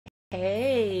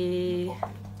Hey,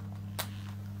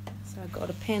 so I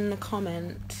gotta pin the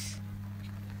comment.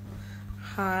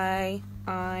 Hi,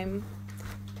 I'm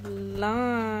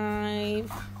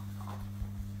live.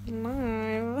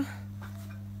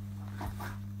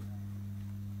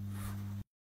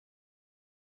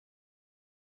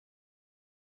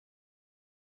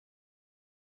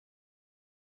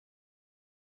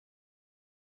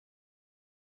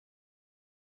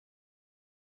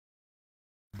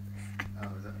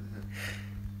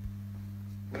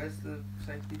 Where's the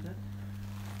safety net?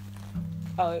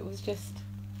 Oh, it was just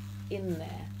in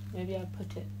there. Maybe I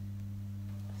put it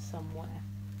somewhere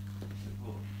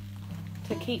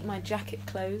to keep my jacket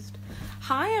closed.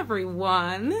 Hi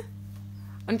everyone.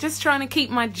 I'm just trying to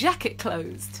keep my jacket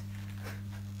closed.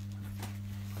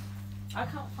 I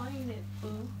can't find it,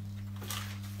 boo.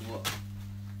 What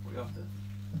are you after?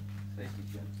 Safety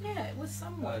net? Yeah, it was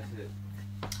somewhere. Oh,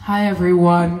 Hi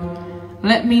everyone.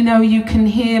 Let me know you can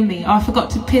hear me. Oh, I forgot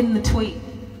to pin the tweet.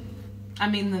 I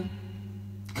mean the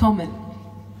comment.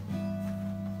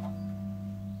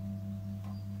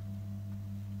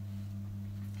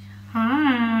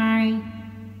 Hi. You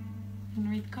wanna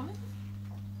read the comment?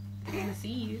 I wanna see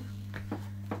you.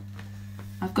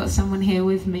 I've got someone here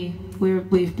with me.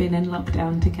 We've been in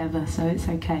lockdown together, so it's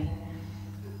okay.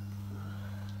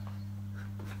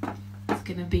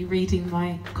 Going to be reading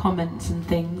my comments and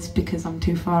things because I'm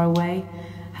too far away.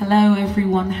 Hello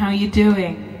everyone, how you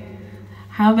doing?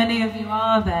 How many of you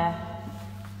are there?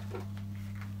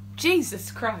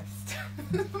 Jesus Christ.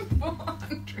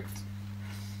 400.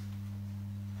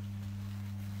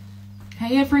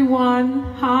 Hey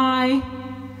everyone, hi.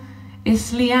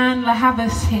 It's Lianne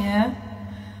havas here.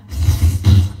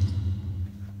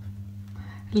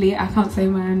 I can't say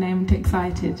my own name, I'm too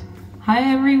excited. Hi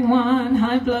everyone,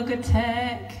 hi Blogger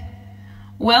Tech.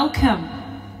 Welcome.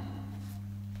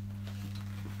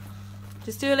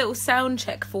 Just do a little sound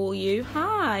check for you.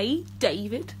 Hi,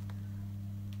 David.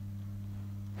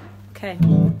 Okay.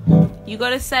 You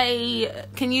gotta say,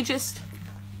 can you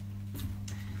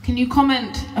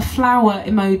comment a flower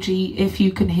emoji if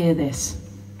you can hear this?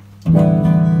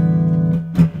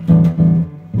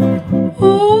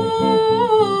 Ooh.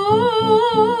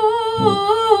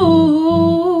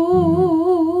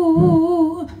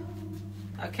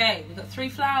 Okay, we've got 3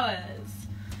 flowers.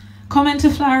 Comment a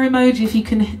flower emoji if you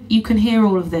can hear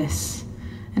all of this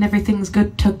and everything's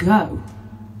good to go.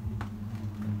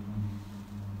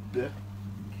 Yeah.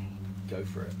 Go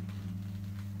for it.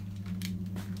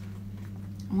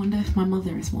 I wonder if my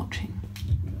mother is watching.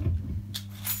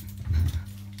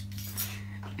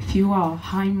 If you are,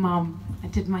 hi Mum. I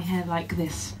did my hair like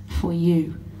this for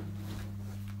you.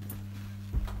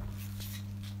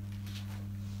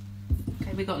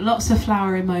 We got lots of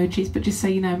flower emojis, but just so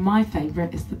you know, my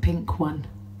favourite is the pink one.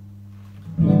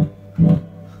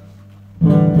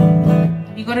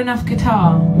 Have you got enough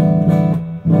guitar?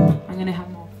 I'm going to have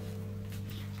more.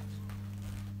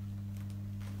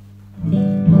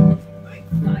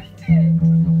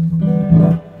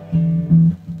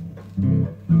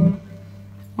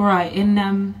 Alright,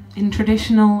 in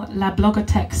traditional La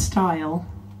Blogotech style,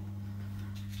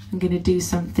 I'm going to do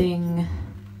something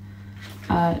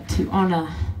to honour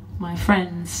my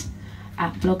friends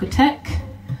at Blogotech.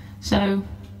 So,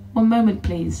 one moment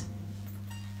please.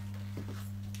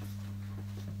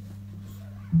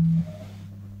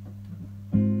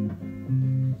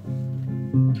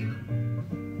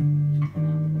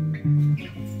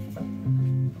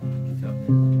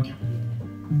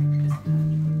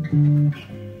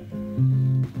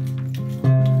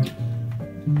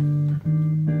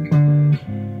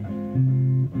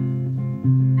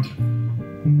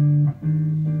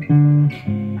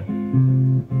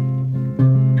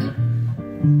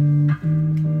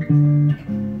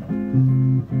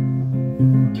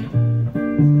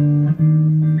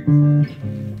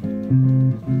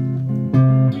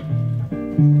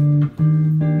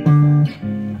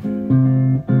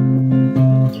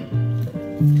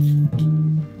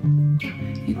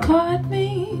 You caught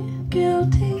me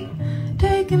guilty,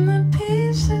 taking the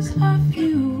pieces of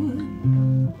you.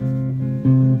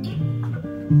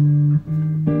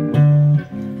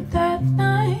 That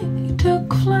night you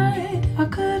took flight, I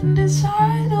couldn't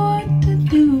decide what to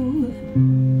do.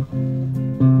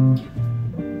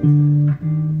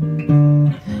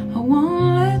 I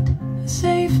won't let a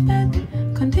safe bet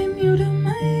continue to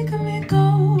make me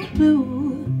go blue.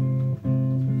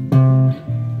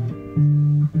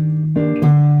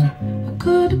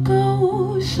 Could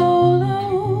go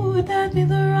solo, would that be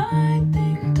the right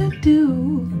thing to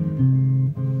do?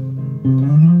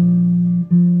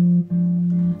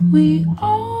 We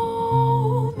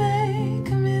all make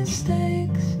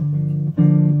mistakes.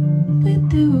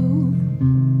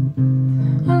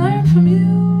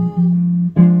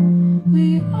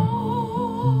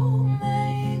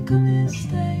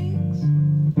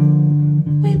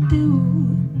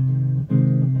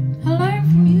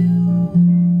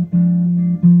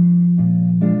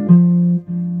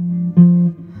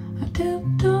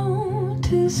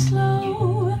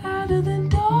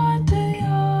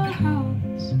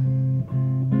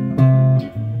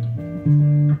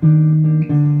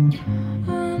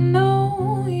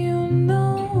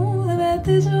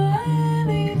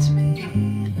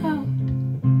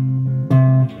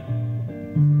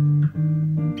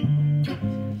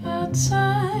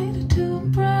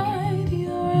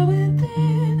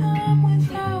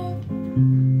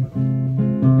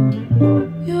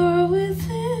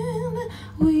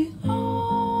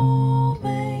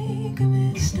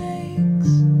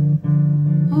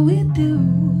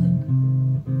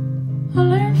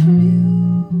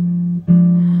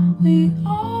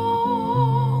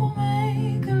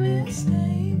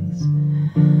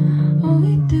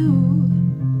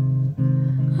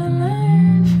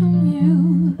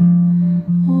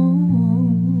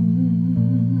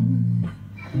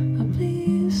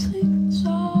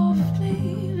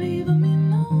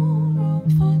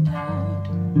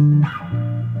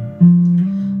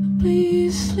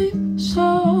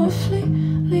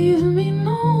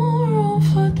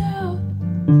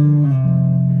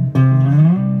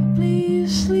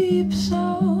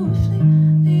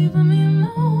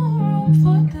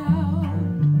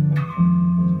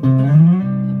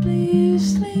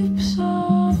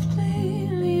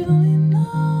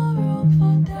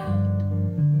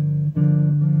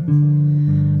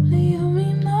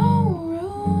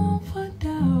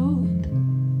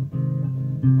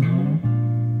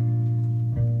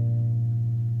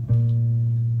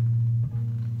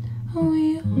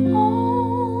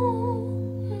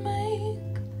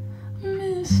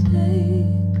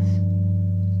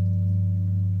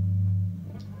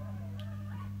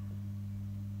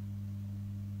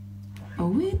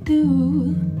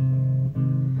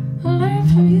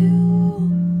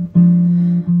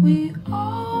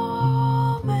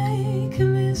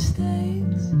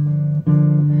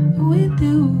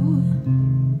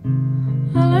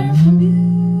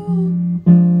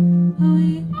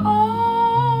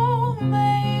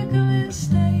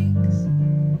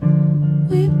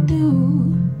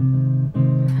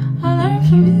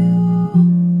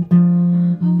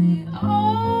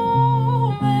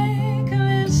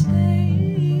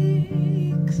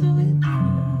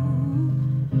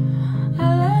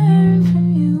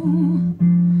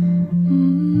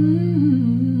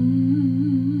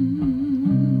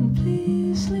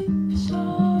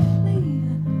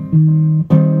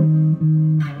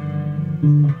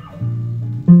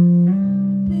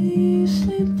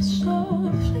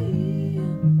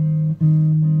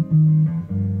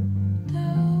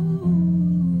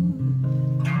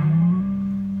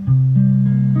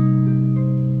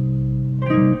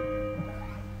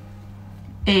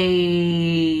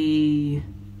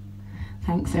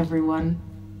 Thanks everyone.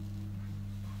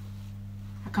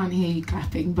 I can't hear you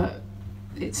clapping, but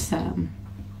it's I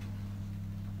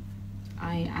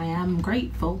am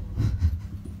grateful.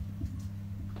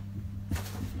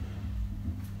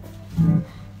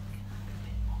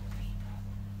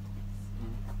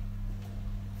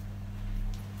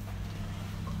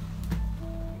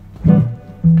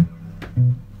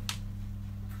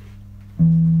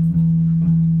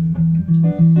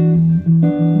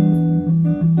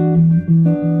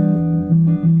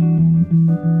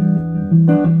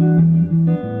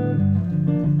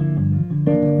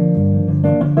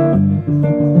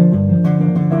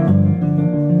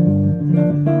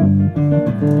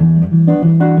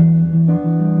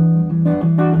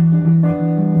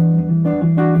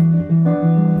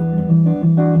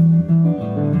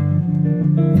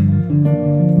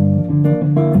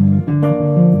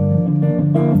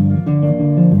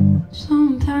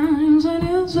 Sometimes when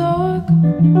it's dark,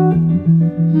 and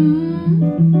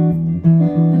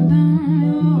I'm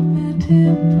your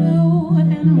petted blue,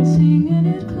 and everything in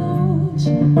it close,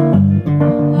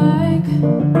 like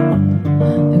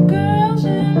the girls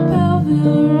in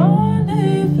Belleville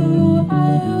rendezvous. I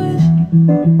wish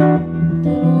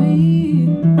that we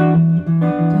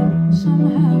could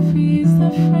somehow freeze the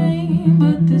frame,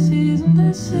 but this isn't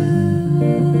the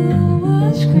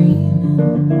silver screen.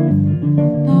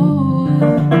 No,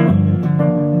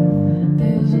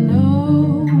 there's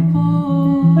no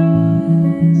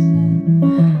pause,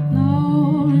 no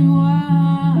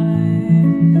rewind.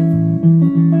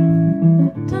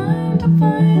 Time to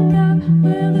find out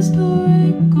where the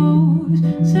story goes.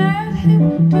 Sat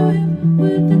hip to hip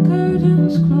with the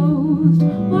curtains closed,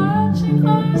 watching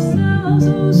ourselves,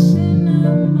 oh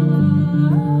cinema.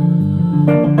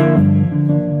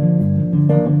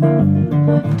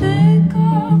 Take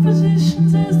our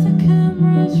positions as the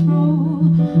cameras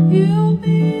roll. You'll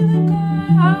be the guy,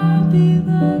 I'll be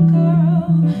the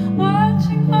girl,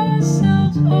 watching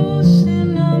ourselves, oh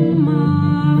cinema.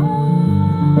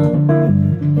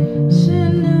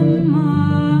 Cinema.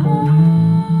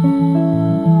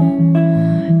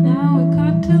 Now we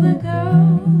cut to the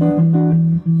girl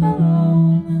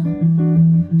alone.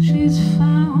 She's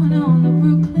found on the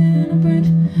Brooklyn Bridge,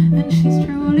 and she's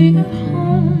truly at home.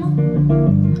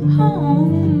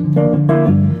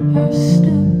 Her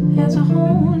step has a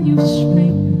whole new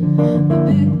spring. The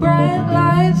big bright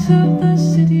lights of the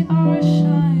city are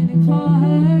shining for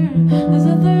her. There's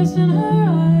a thirst in her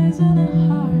eyes and her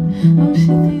heart. Oh, she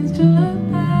thinks to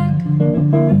look back,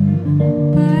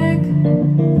 back,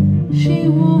 she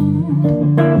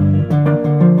won't.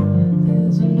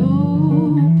 There's no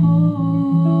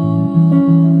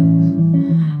pause,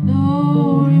 no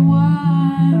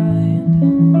rewind.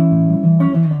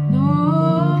 No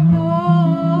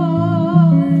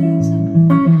pause,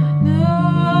 no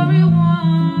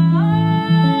rewind.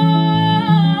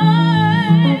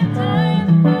 Time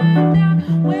to find out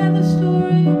where the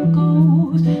story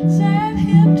goes. Sat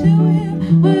hip to hip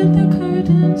with the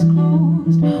curtains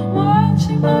closed,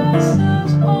 watching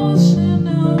ourselves, oh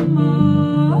cinema.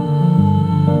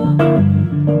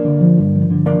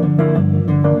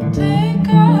 Take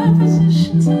our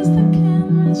positions as the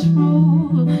cameras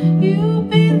roll. You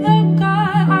be the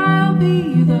guy, I'll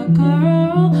be the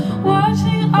girl,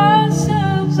 watching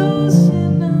ourselves, oh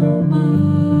cinema.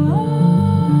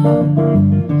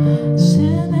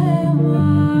 Cinema.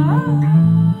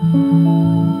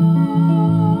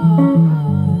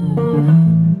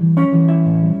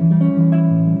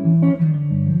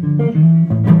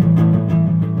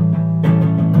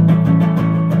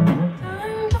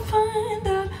 Time to find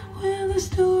out where the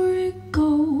story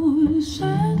goes.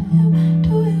 Sat hip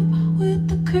to hip with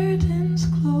the curtains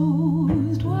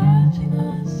closed, watching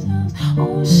ourselves,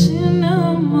 oh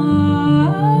cinema.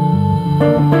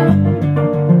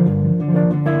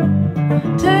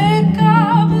 Take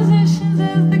our positions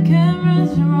as the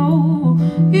cameras roll.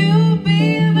 You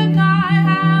be the guy,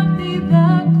 I'll be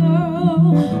the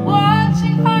girl,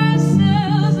 watching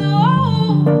ourselves,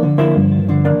 oh.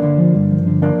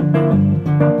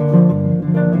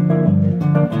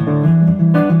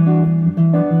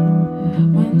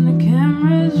 When the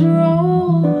cameras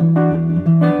roll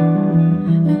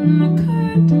and the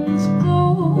curtains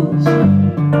close,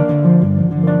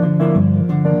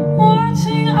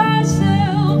 watching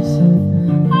ourselves,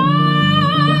 oh.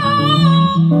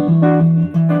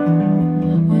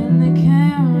 When the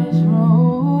cameras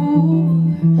roll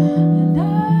and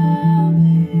I'll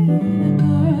be the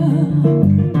girl,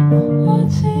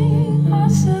 watching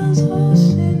ourselves, oh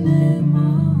cinema.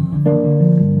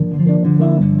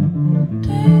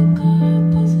 Take our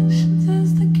positions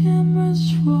as the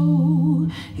cameras roll.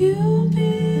 You'll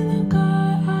be the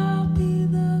guy, I'll be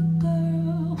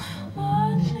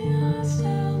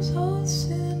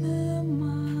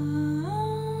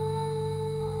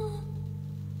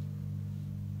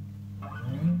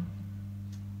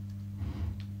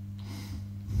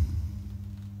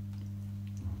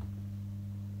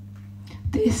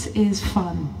This is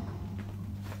fun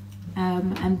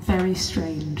and very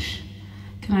strange.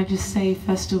 Can I just say,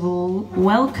 first of all,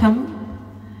 welcome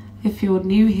if you're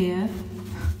new here.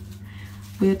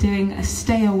 We're doing a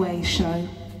stay away show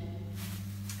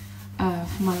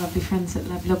for my lovely friends at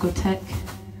Logotech.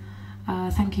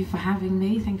 Thank you for having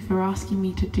me. Thank you for asking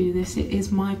me to do this. It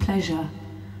is my pleasure.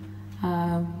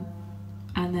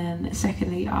 And then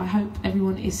secondly, I hope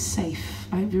everyone is safe.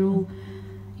 I hope you're all,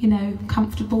 you know,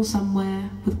 comfortable somewhere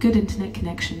with good internet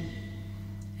connection,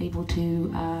 able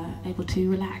to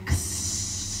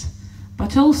relax,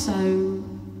 but also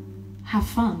have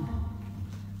fun.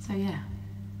 So yeah.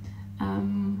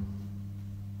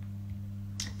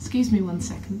 Excuse me 1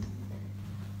 second.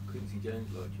 Quincy Jones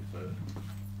liked your photo.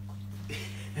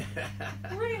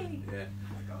 Really? Yeah.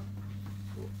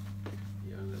 Cool.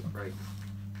 You have a little break.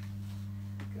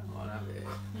 Come on, have it.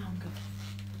 No, I'm good.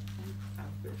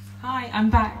 Have this. Hi, I'm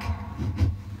back.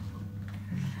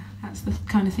 That's the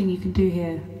kind of thing you can do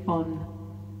here on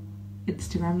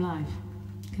Instagram Live.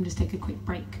 You can just take a quick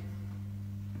break.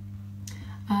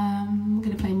 I'm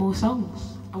going to play more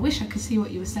songs. I wish I could see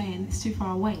what you were saying. It's too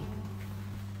far away.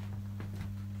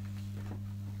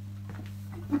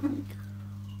 What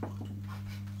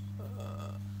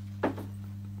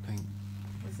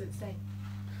does it say?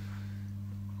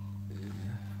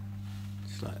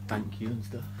 Just like thank you and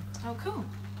stuff. Oh, cool.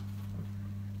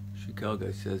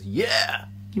 Chicago says, yeah!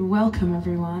 You're welcome,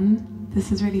 everyone.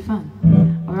 This is really fun.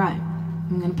 All right,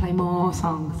 I'm going to play more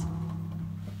songs.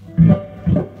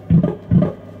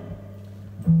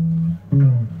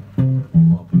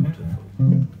 What beautiful.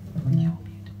 You're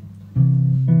beautiful.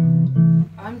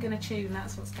 I'm going to tune,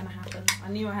 that's what's going to happen. I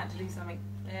knew I had to do something.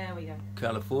 There we go.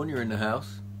 California in the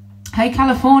house. Hey,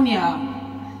 California!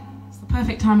 It's the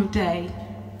perfect time of day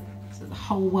so the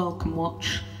whole world can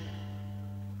watch.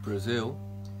 Brazil.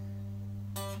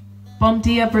 Bom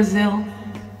dia, Brazil.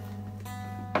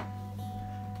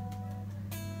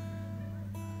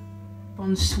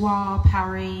 Bonsoir,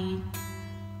 Paris,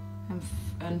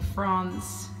 and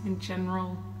France in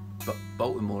general. But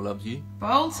Baltimore loves you.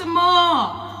 Baltimore!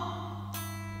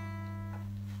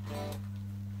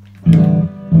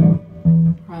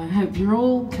 Right, I hope you're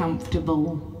all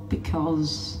comfortable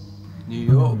because... New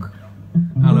York.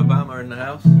 Alabama in the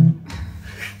house. I'm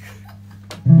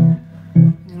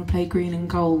going to play Green and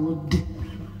Gold,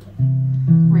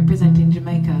 representing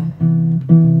Jamaica.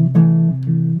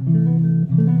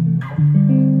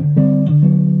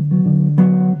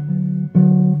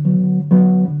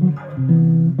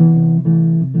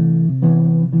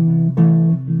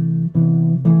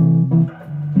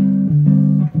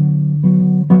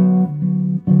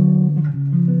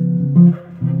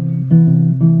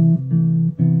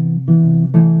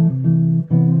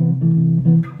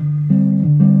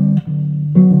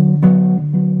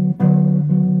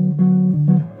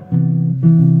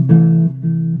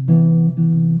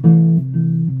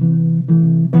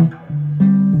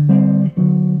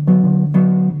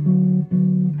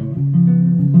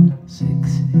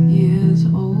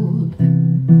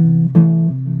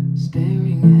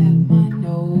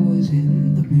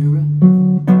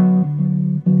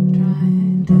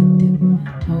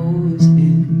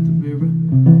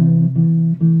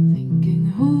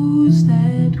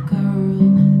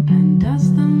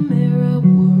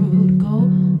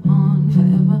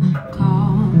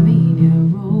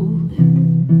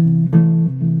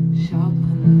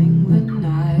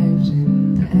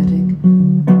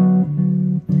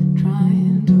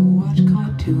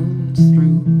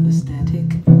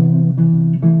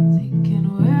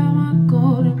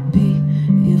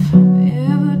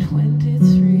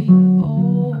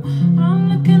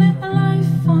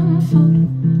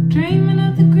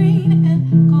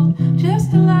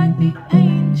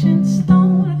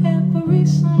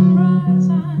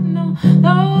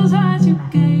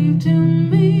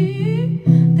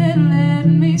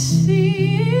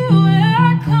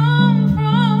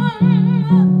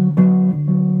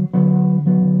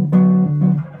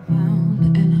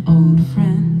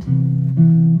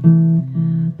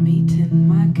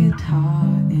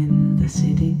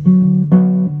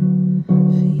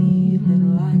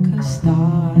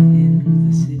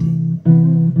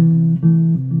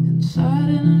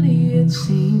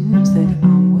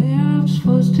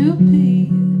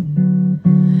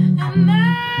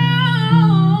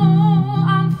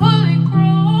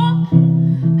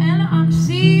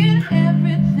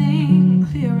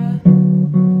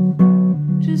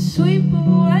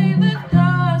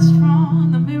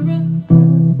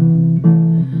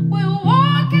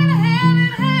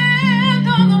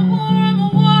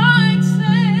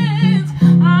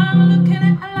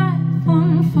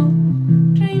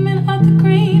 Dreaming of the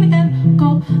green and gold.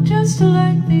 just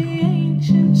like the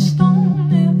ancient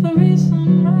stone. Every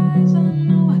sunrise I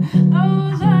know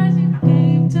those eyes you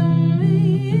gave to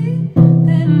me,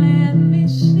 they let me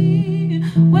see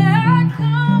where I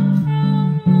come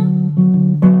from.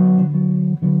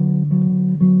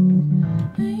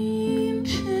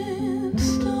 Ancient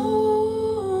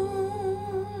stone,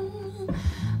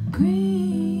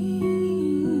 green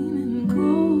and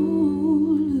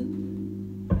gold.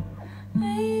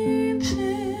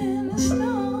 Ancient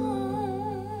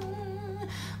stone,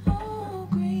 oh,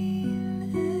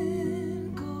 green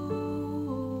and gold.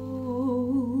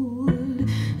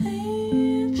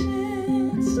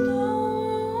 Ancient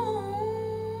stone,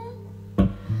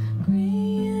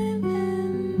 green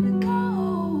and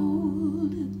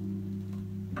gold.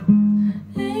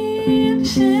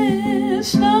 Ancient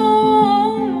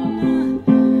stone,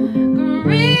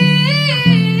 green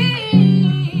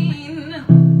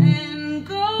and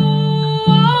gold.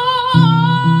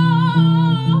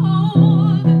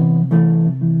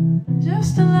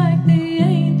 Just like the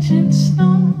ancient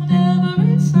stone,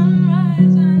 every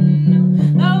sunrise I know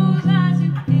those eyes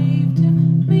you gave to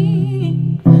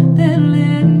me, that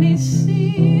let me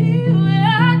see where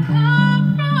I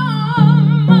come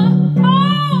from.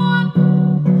 Oh,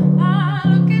 I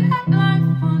look at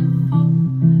life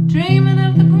unfold, dreaming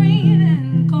of the green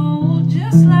and gold.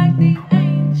 Just like the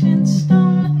ancient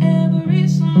stone, every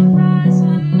sunrise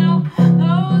I know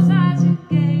those eyes you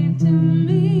gave to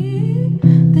me,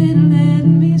 they let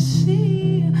me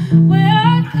see where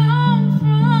I come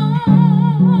from.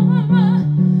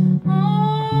 Oh,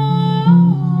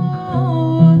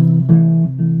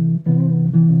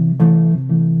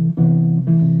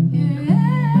 yeah.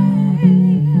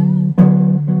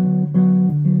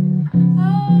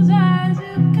 Those eyes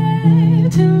you gave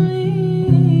to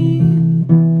me,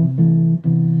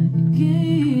 you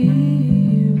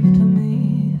gave to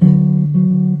me.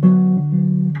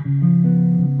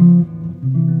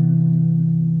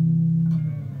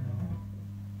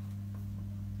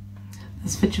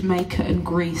 That's for Jamaica and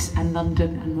Greece and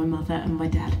London and my mother and my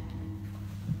dad.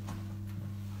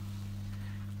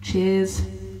 Cheers.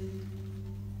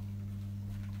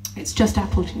 It's just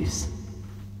apple juice.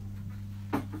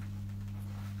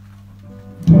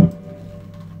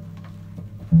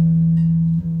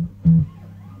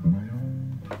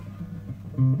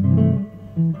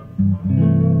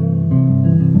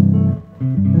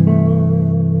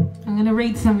 I'm going to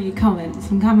read some of your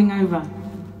comments. I'm coming over.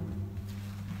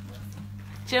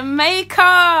 Jamaica!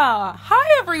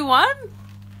 Hi everyone!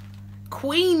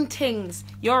 Queen Tings,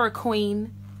 you're a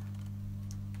queen.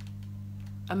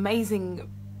 Amazing.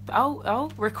 Oh,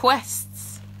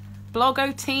 requests.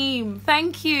 Bloggo team,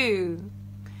 thank you.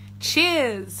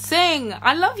 Cheers, sing.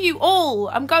 I love you all.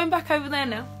 I'm going back over there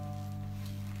now.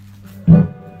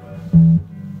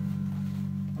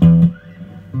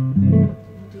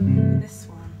 Do this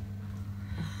one.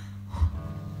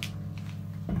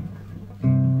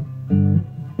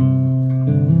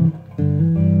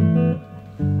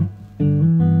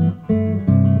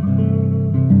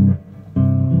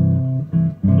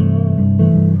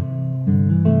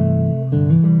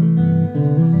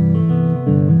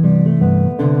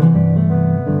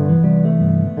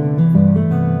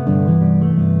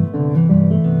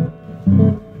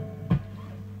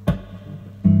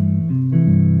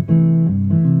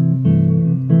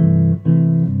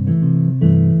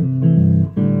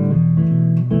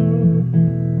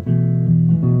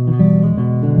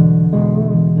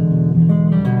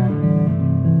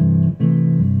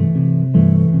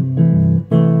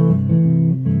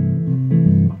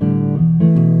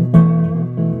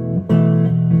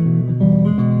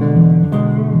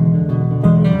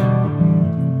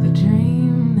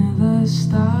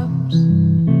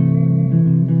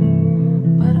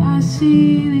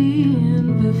 See the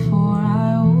end before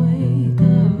I wake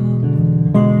up.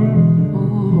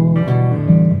 Oh,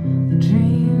 the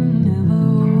dream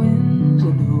never wins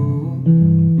and hope.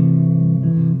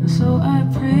 So I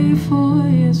pray for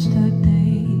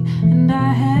yesterday, and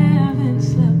I haven't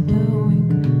slept a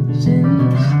wink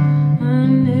since. I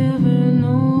never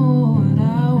know what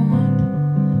I want,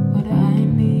 what I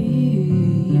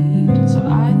need. So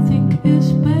I think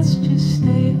it's best just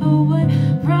stay away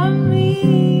from me.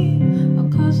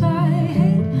 I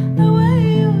hate the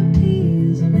way you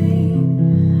tease me.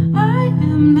 I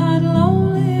am not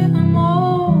lonely, I'm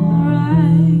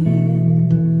alright.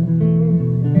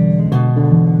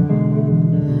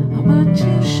 But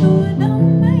you sure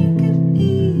don't make it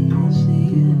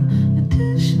easy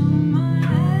to show my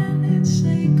hand and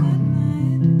say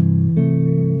goodnight.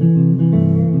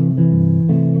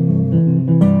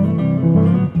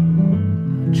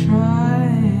 I try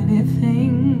shiny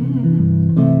thing.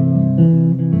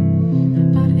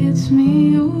 But it's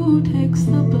me who takes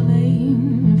the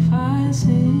blame if I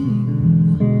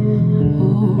sing.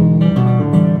 Oh,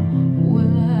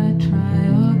 will I try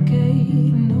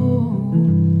again? No,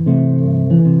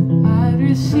 I'd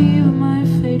receive my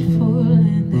fateful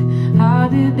end. How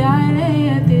did I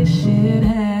let this shit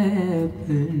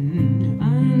happen? I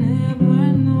never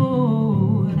know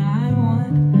what I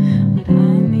want, what I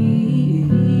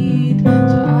need.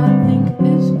 So I think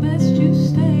it's best you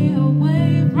stay away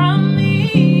from me.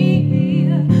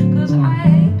 'Cause I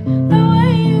hate the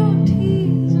way you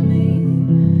tease me.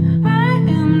 I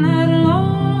am not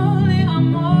lonely, I'm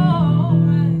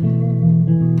alright.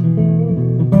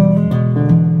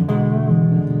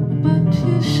 But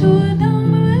you sure don't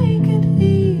make it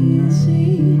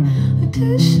easy to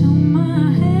show my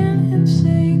hand and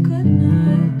say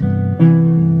goodnight.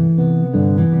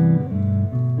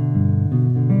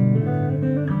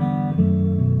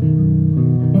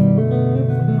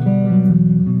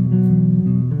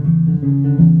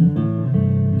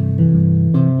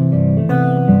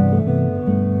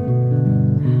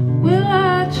 Will I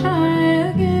try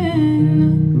again?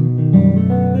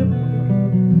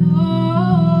 No,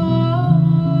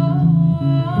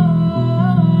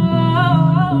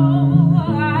 I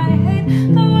hate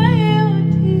the way you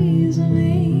tease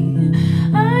me.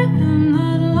 I am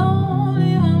not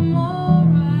lonely, I'm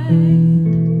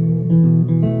alright.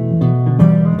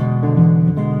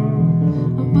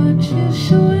 But you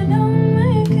sure don't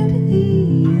make it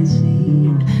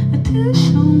easy to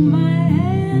show my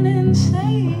hand and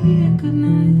say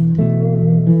goodnight.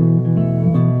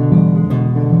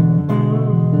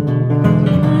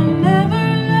 I never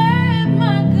let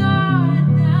my guard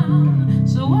down,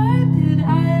 so why did I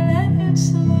let it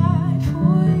slide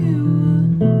for you?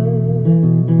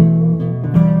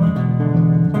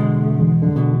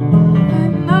 I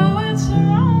know it's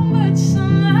wrong, but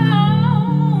somehow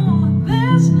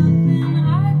there's nothing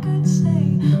I could say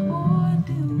or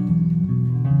do.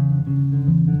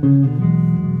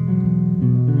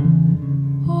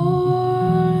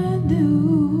 Or do.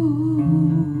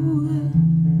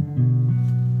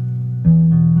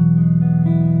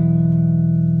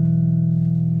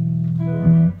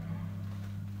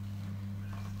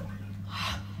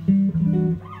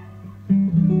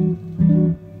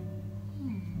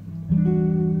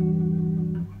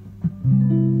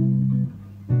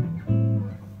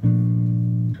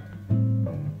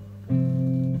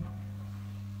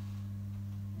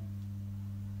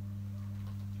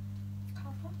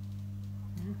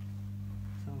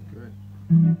 Sounds good.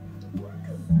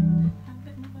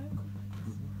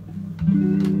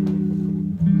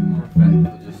 More effect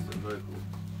or just the vocal?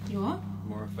 You what?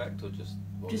 More effect or just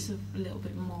vocal? Just a little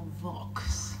bit more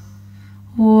vox.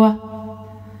 What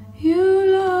you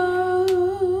love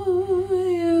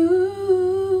you.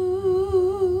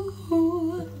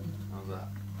 How's that?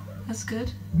 That's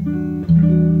good.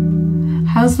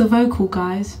 How's the vocal,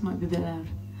 guys? Might be a bit loud.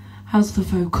 How's the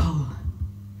vocal?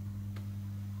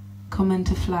 Comment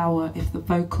a flower if the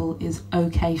vocal is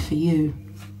okay for you.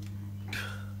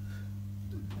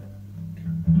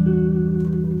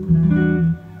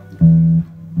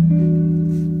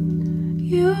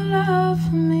 Your love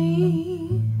for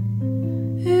me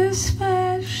is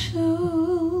special,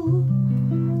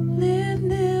 lit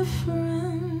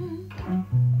different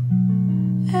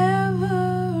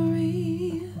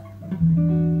every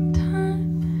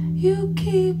time you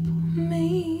keep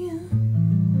me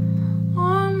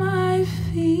on my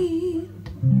feet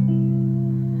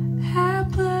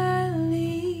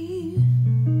happily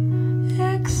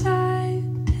excited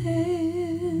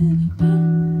by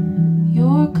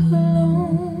your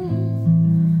cologne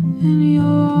in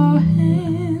your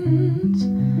hands,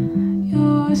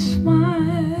 your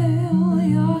smile,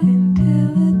 your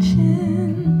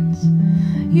intelligence.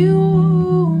 You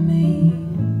woo me,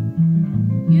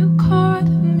 you caught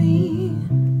me,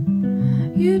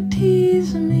 you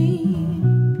tease me,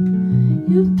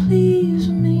 you please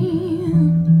me,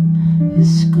 you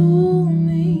school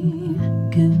me,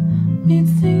 give me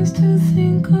things to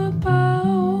think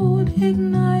about,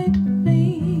 ignite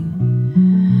me,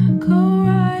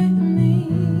 co-write me,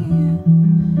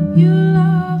 you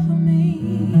love me.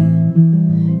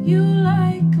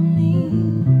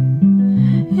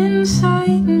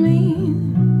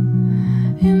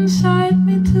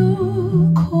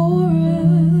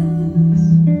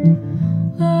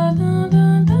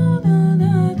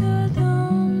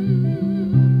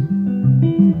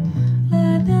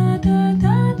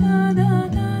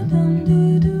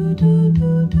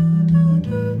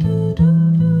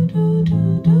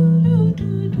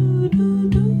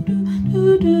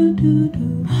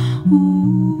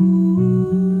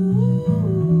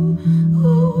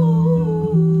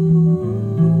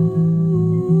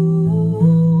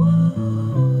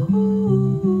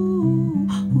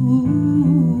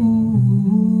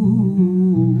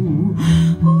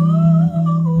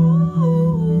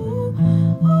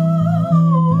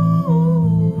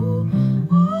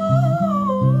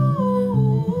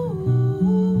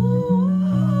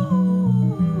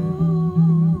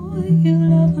 You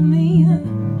love me,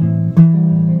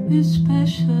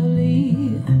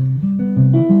 especially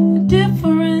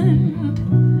different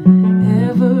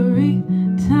every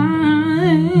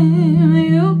time.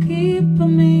 You keep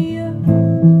me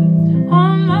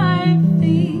on my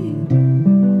feet,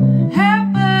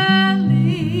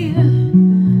 happily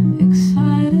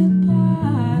excited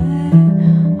by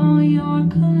all your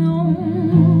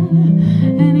cologne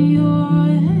and your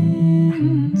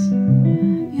hands,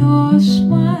 your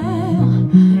smile,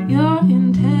 your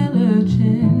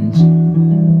intelligence.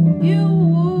 You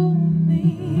woo me,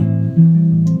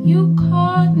 you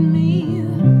caught me,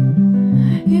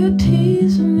 you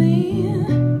tease me,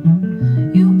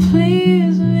 you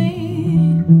please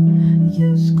me,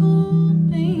 you school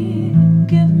me,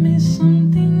 give me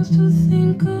some things to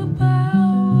think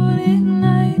about,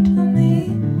 ignite me,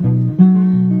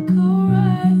 go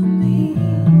right me,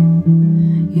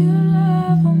 you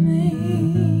love me,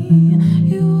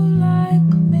 you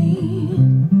like me,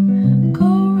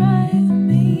 go right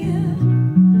me,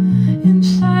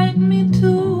 incite me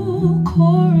to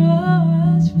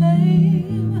chorus,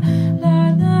 babe,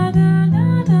 la da da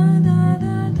da da da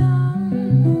da da,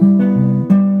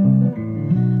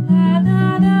 la da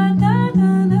da da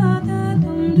da da da, do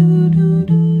do do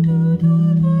do do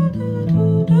do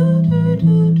do do do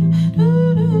do do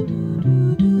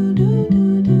do do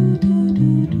do do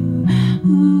do do.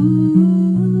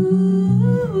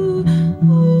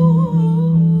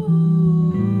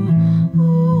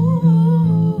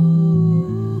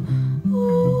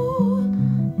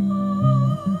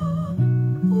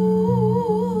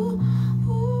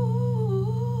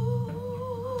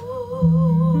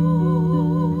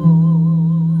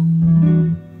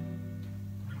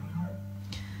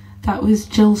 That was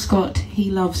Jill Scott, He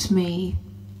Loves Me.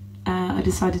 I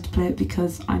decided to play it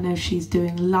because I know she's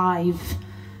doing live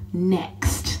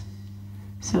next.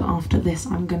 So after this,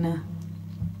 I'm gonna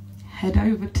head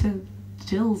over to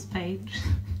Jill's page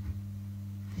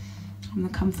from the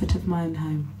comfort of my own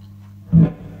home.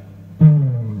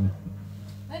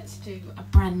 Let's do a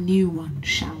brand new one,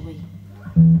 shall we?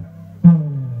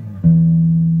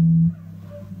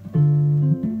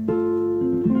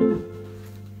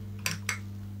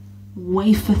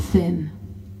 Wafer thin.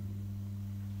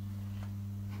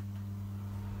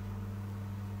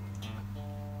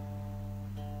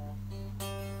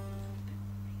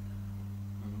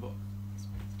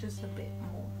 Just a bit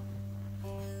more.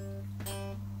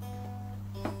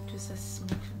 Just a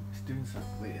smidgen. It's doing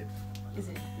something weird. Is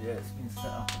it? Yeah, it's been set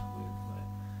up in a weird way.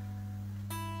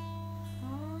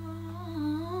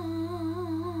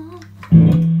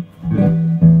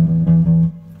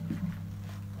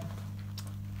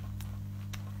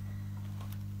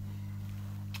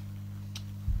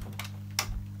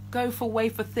 Go for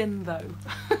wafer thin though.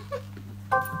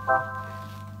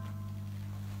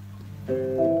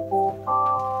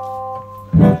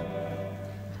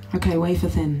 Okay, wafer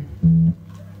thin.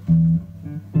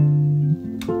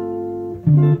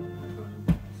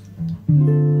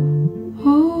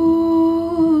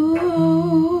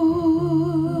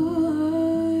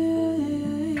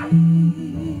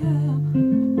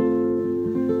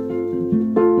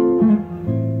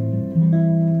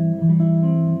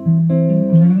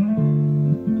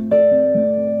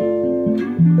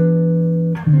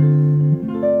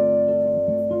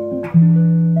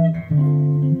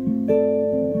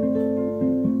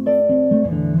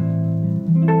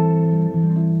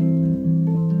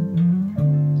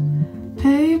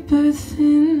 Paper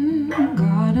thin,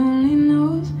 God only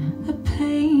knows the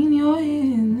pain you're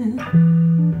in,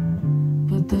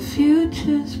 but the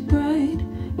future's bright.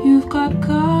 You've got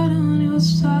God on your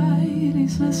side,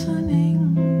 He's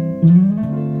listening.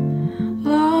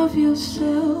 Love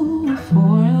yourself,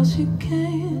 or else you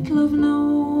can't love no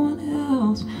one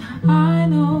else. I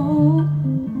know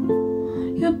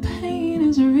your pain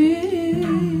is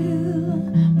real,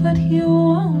 but you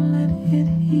won't let it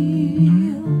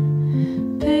heal.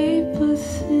 Paper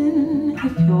thin,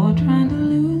 if you're trying to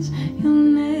lose, you'll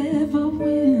never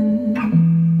win.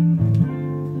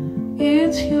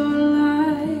 It's your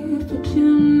life, but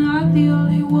you're not the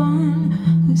only one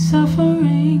who's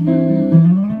suffering.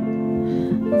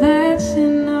 That's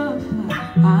enough,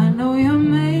 I know you're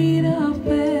made of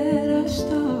better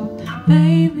stuff,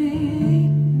 baby.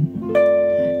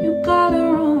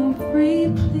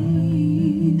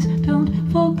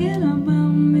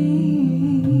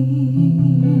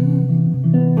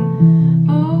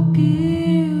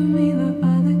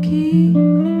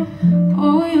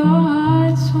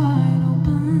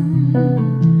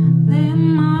 There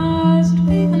must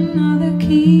be another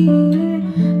key.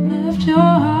 Left your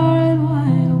heart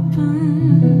wide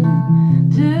open.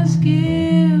 Just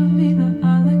give me the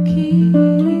other key.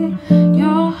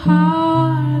 Your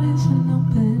heart is an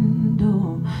open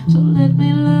door, so let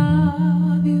me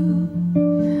love you.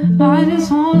 I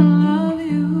just wanna love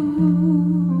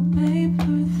you,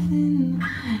 paper thin.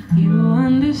 You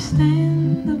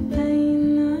understand the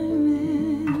pain I'm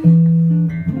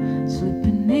in,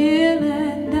 slipping in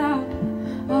and out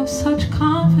of such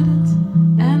confidence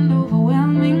and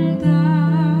overwhelming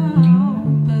doubt.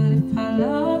 But if I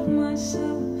love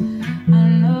myself, I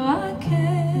know I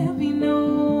can't be no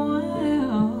one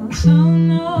else. So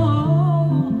no,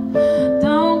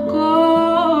 don't go,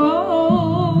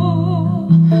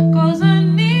 'cause I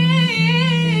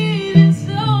need it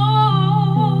so.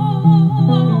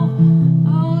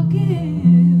 Oh,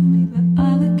 give me the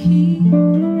other key.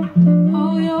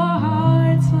 Oh, your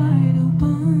heart's wide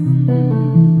open.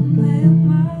 There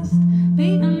must be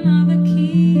another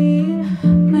key.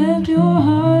 Left your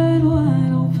heart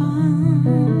wide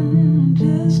open.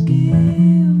 Just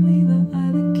give me the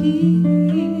other key.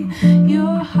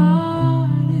 Your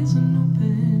heart is an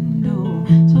open door,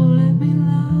 so let me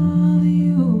love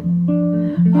you.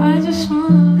 I just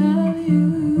wanna love you.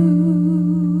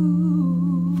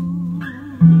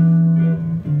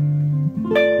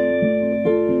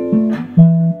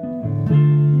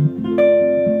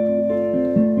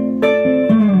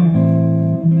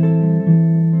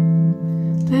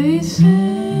 They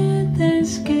said they're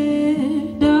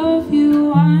scared of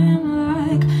you. I'm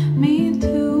like, me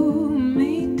too,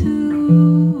 me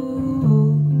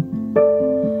too,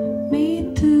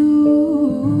 me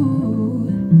too.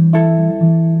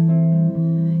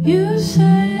 You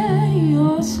say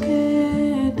you're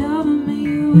scared of me.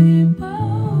 We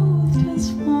both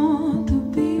just want to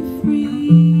be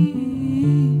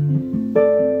free,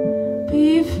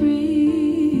 be free.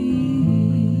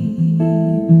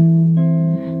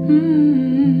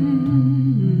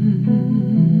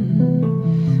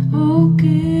 Oh,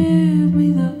 give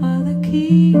me the other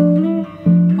key.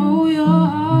 Oh, your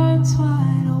heart's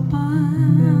wide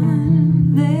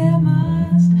open. There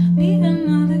must be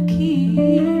another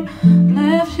key.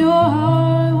 Left your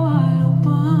heart wide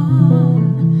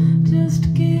open.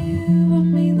 Just give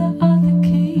me the other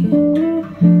key.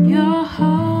 Your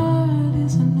heart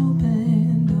is an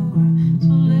open door,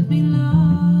 so let me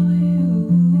love you.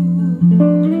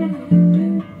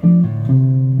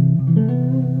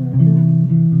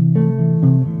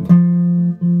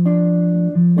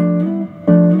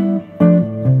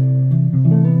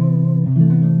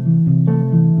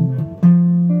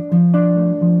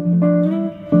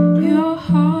 Your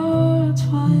heart's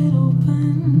wide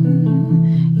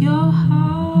open. Your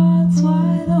heart's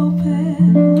wide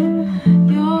open.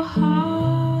 Your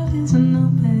heart is an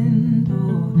open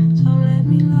door, so let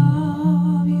me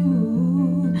love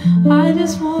you. I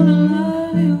just wanna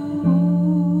love you.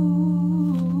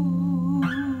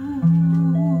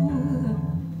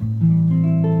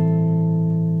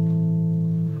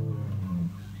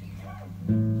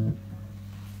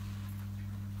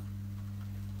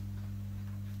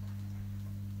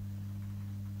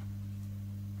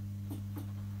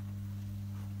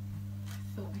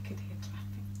 Thought I could hear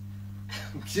clapping.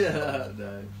 Yeah,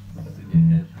 no, it's in your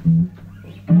head.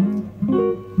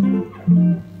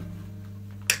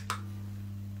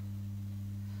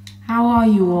 How are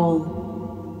you all?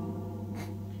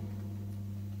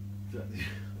 Is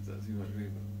that too much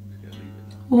reverb? I'm just gonna leave it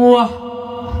now. Whoa.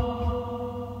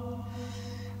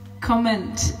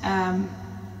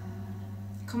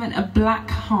 Comment a black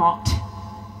heart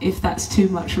if that's too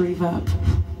much reverb.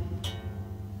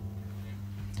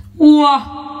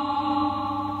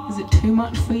 Whoa. Is it too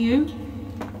much for you?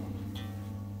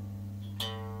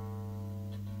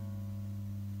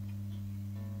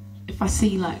 If I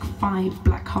see like 5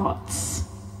 black hearts,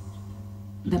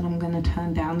 then I'm gonna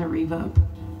turn down the reverb.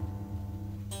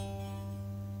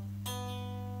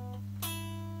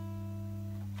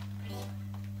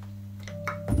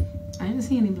 I didn't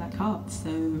see any black hearts, so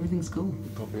everything's cool. You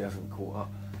probably haven't caught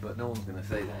up, but no one's gonna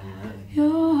say that anyway.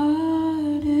 Your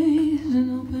heart is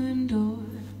an open door.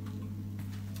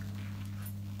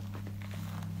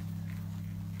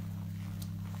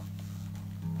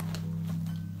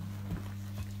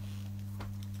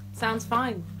 Sounds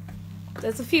fine.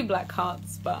 There's a few black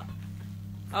hearts, but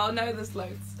oh no, there's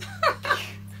loads.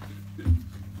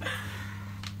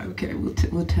 Okay,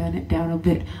 we'll turn it down a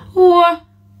bit. Whoa,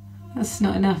 that's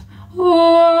not enough.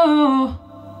 Whoa,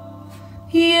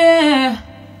 yeah.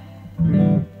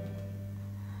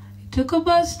 Took a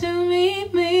bus to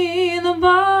meet me in the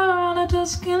bar on a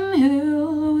Tuscan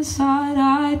hill, a side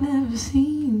I'd never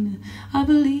seen. I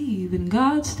believe in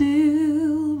God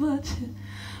still, but you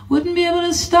wouldn't be able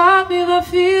to stop me if I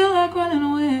feel like running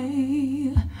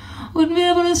away. Wouldn't be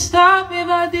able to stop me if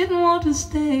I didn't want to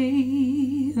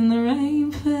stay. And the rain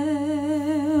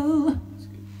fell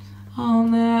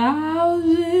on the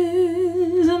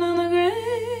houses and on the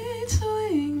great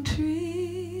swing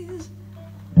trees.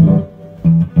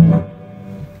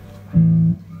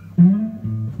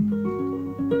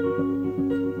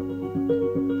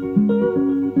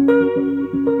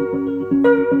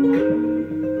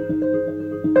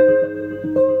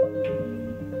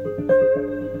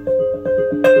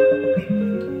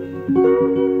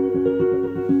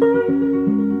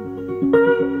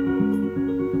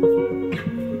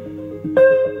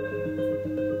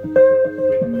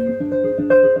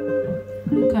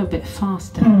 Go a bit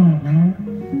faster.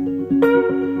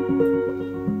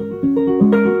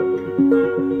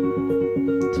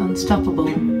 It's unstoppable.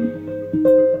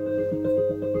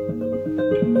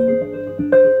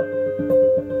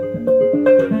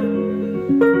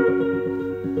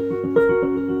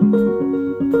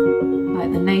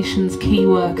 Like the nation's key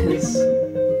workers.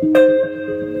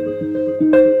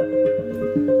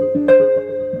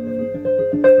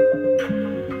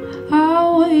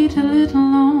 I'll wait a little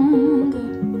longer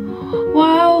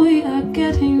while we are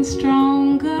getting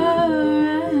stronger.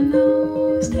 I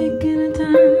know it's taking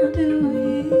time to heal.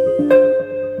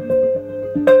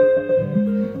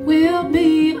 We'll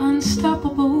be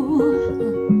unstoppable.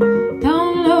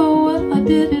 Don't know what I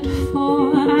did it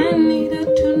for. I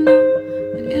needed to know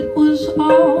that it was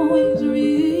always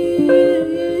real.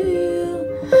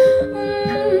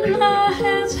 Our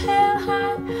heads held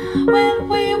high when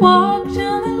we walked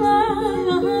down the line,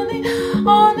 honey,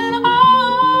 on and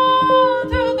on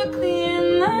through the clear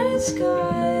night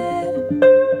sky.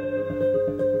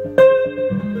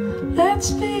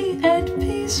 Let's be at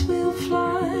peace, we'll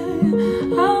fly.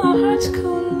 Our hearts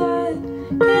collide,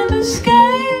 can't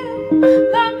escape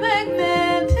the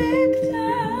magnetic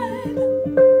tide.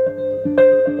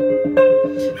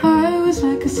 I was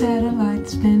like a satellite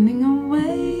spinning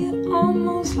away,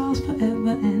 almost lost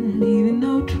forever and leaving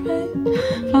no trace,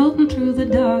 floating through the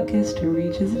darkest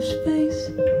reaches of space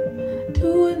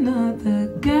to another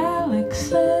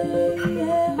galaxy.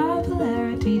 Yeah, our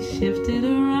polarity shifted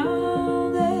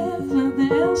around. There's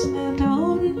nothing else left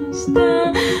holding us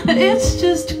down, but it's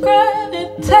just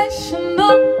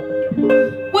gravitational.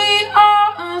 We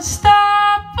are unstoppable.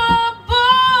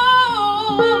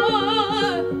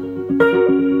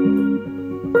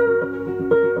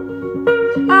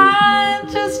 I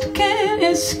just can't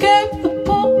escape the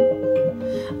pull.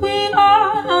 We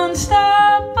are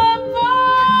unstoppable.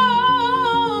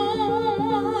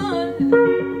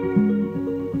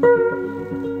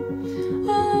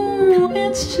 Oh,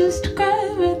 it's just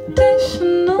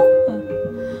gravitational.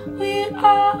 We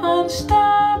are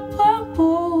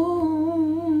unstoppable.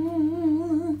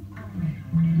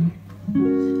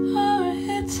 Our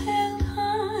heads held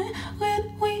high when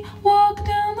we walk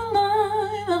down the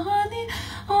line, honey,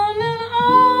 on and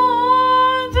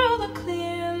on through the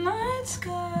clear night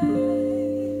sky.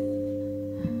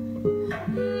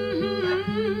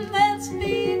 Let's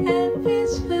be at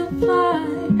peace, we'll fly.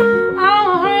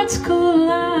 Our hearts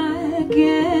collide,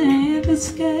 can't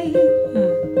escape.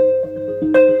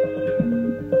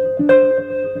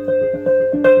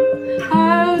 I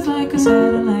was like a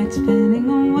satellite spinning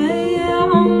away, yeah,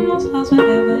 almost lost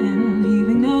forever and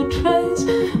leaving no trace,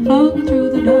 floating through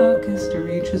the darkest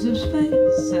reaches of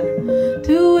space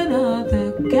to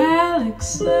another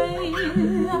galaxy.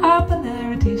 Our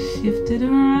polarity shifted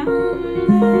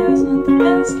around. There's nothing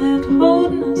else left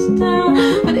holding us down,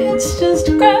 but it's just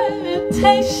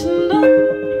gravitational.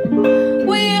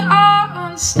 We are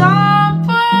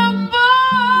unstoppable.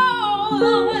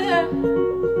 Yeah.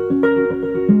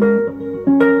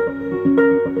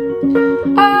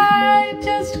 I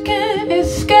just can't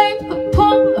escape the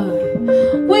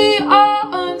pull. We are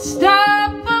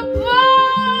unstoppable.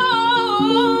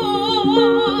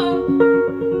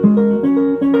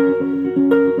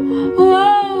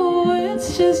 Whoa,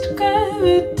 it's just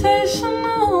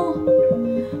gravitational.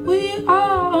 We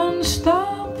are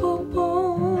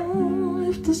unstoppable.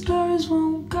 If the stars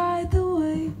won't guide the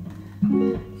way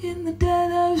in the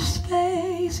dead of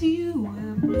space, you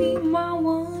will be my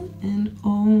one and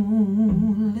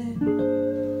only.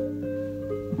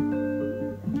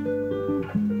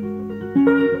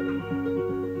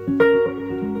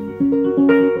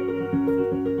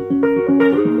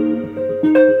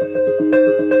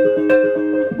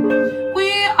 We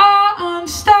are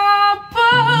unstoppable.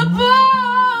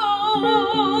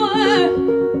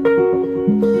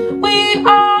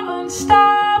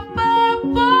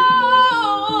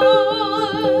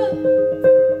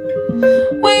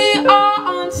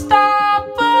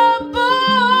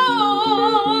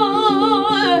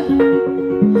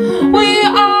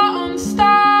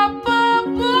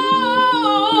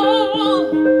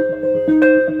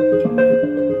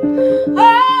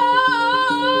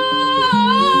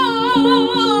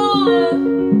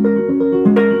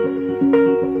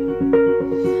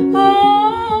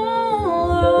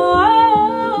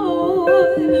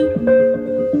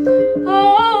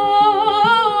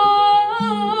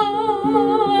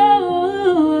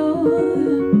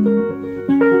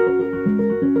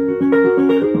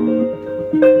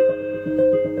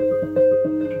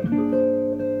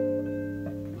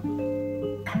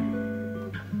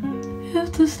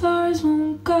 if the stars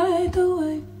won't guide the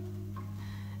way.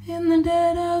 In the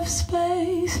dead of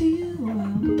space, you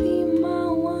will be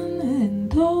my one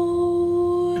and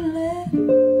only.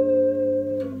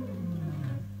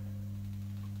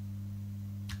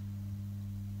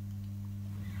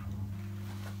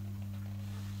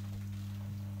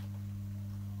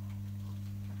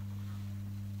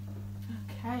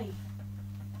 Okay.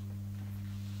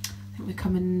 I think we're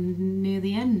coming near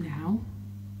the end now.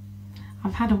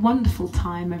 I've had a wonderful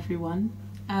time, everyone.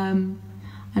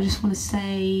 I just want to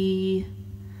say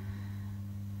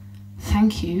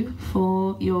thank you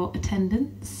for your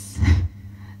attendance.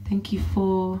 Thank you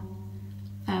for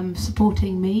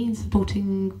supporting me and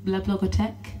supporting La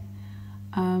Blogotech.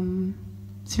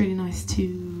 It's really nice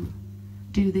to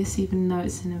do this, even though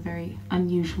it's in a very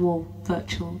unusual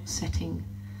virtual setting.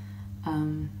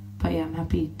 But yeah, I'm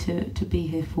happy to be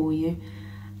here for you.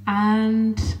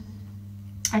 And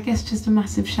I guess just a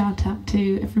massive shout out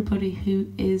to everybody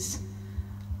who is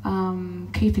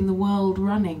keeping the world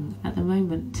running at the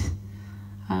moment.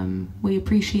 We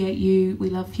appreciate you, we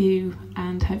love you,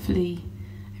 and hopefully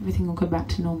everything will go back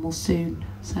to normal soon.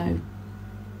 So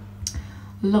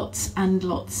lots and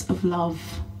lots of love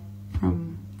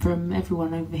from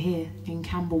everyone over here in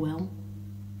Camberwell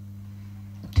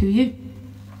to you.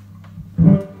 I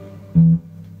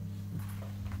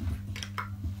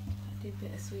do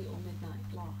bittersweet or midnight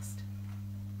last.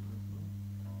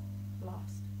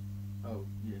 Last. Oh,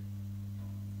 yeah.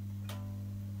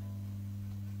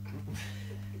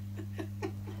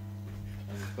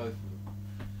 And it's both of them.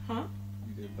 Huh?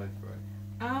 You did both right.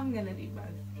 I'm gonna do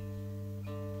both.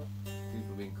 People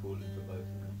have been calling for both of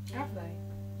them. Have they?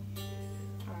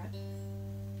 Yeah. Alright.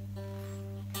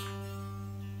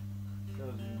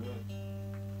 Girls do both.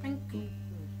 Thank you.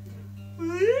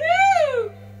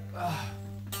 Ah.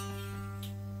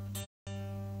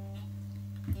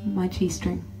 My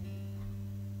G-string.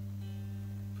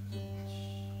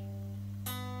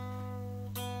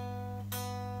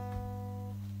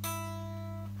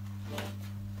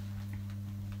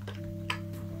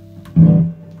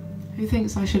 Who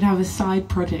thinks I should have a side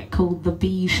project called the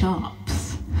B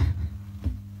Sharps?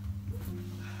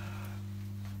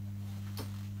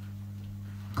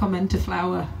 Comment a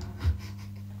flower.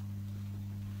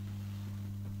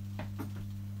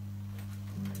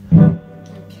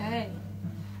 Okay.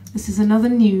 This is another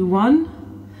new one.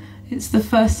 It's the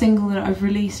first single that I've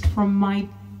released from my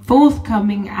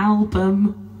forthcoming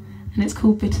album, and it's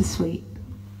called Bittersweet.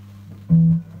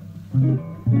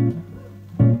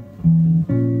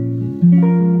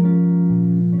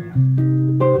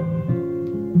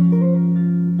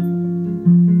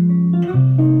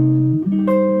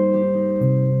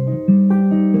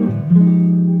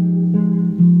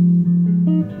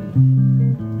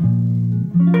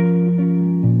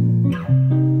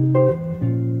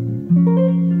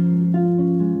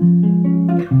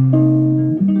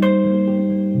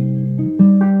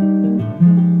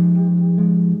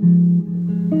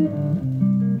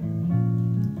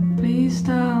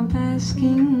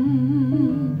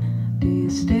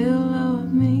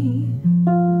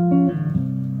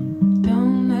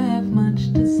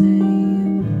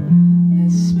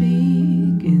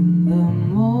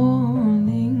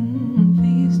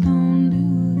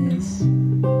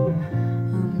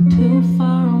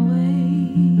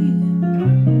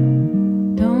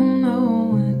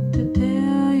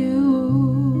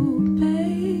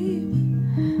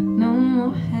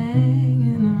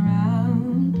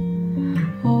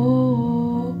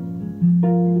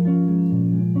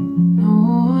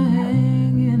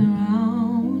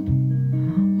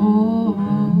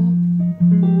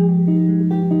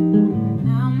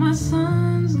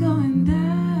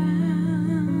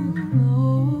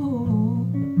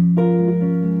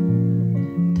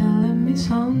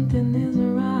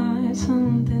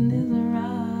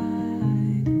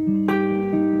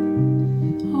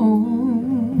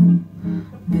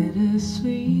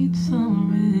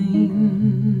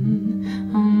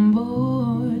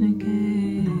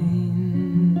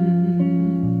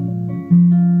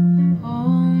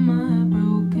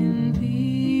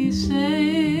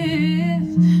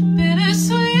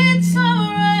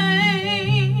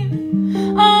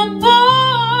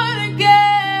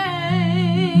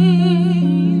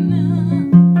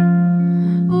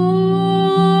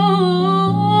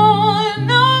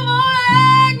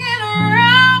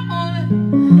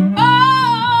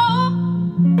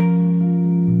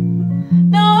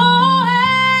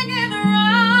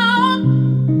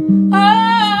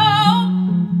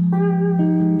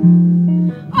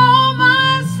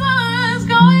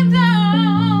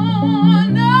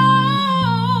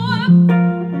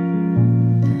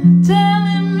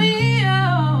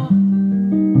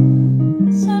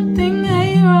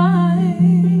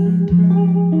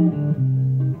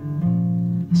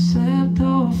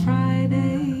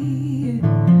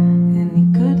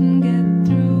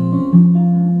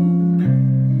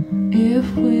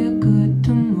 we're good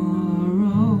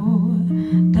tomorrow,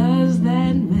 does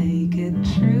that make it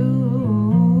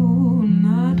true?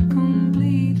 Not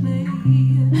completely.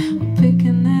 We're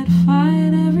picking that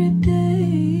fight every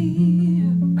day.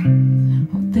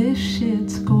 Oh, this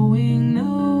shit's going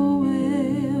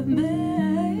nowhere,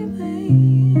 baby.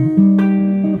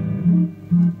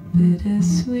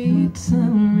 Bittersweet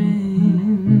summer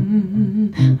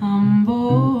rain, I'm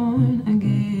born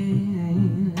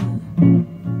again.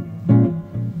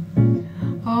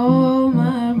 All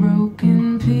my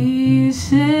broken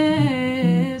pieces,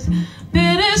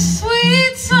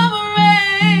 bittersweet summer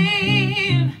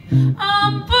rain,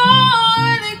 I'm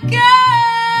born again.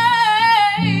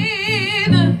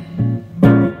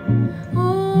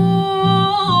 Oh,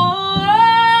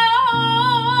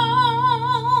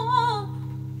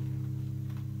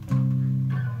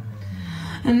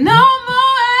 and no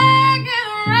more hanging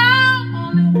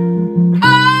around.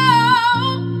 Oh,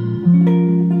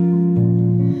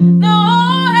 no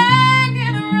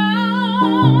hanging around.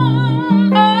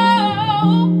 Oh,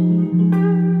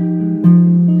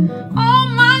 all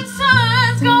my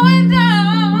sun's going down.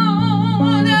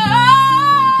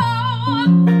 Oh,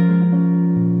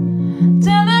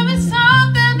 telling me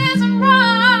something isn't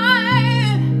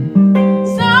right.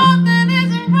 Something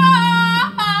isn't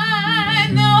right.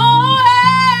 No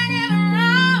hanging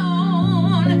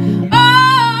around. Oh,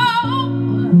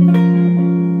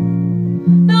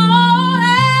 no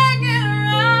hanging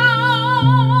around.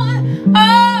 Oh,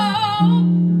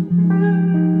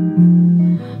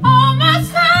 all my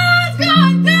sun's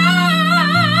going down.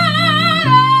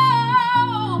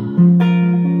 Oh,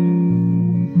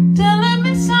 telling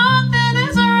me something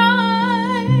isn't right.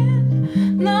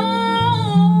 No,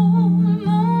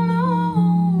 no,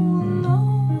 no,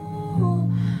 no.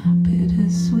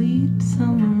 Bittersweet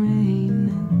summer rain,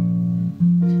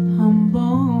 I'm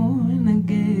born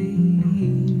again.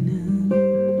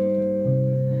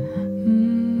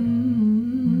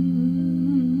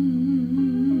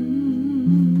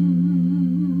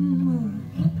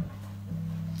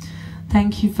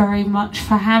 Thank you very much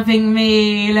for having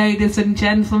me, ladies and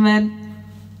gentlemen.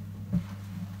 Do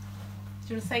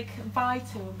you want to say goodbye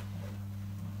to him?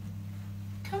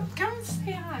 Come and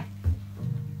say hi.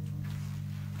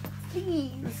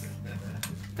 Please.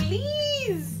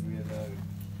 Please.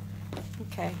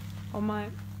 Okay. Well, my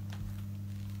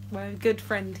good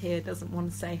friend here doesn't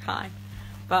want to say hi,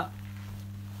 but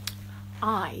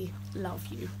I love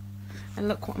you. And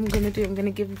look what I'm going to do. I'm going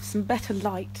to give you some better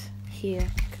light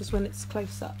here, because when it's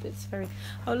close up, it's very...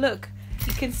 Oh, look.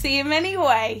 You can see him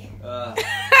anyway.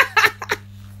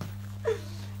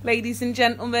 Ladies and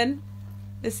gentlemen,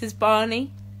 this is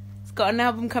Barney. He's got an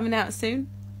album coming out soon.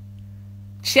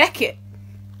 Check it.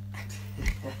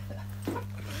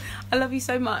 I love you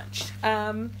so much.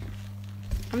 I'm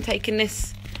taking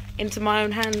this into my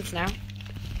own hands now.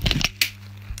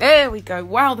 There we go.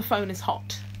 Wow, the phone is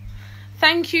hot.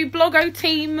 Thank you, Bloggo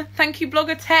team. Thank you,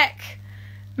 Blogger Tech.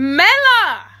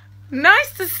 Mela!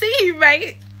 Nice to see you,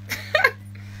 mate.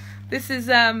 This is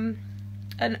an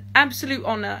absolute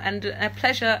honour and a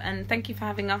pleasure, and thank you for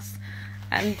having us.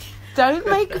 And don't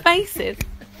make faces.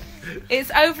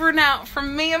 It's over and out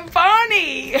from me and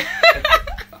Barney.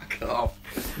 Fuck off.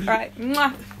 Right.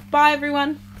 Mwah. Bye,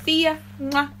 everyone. See ya.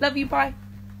 Mwah. Love you. Bye.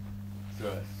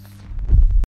 Right.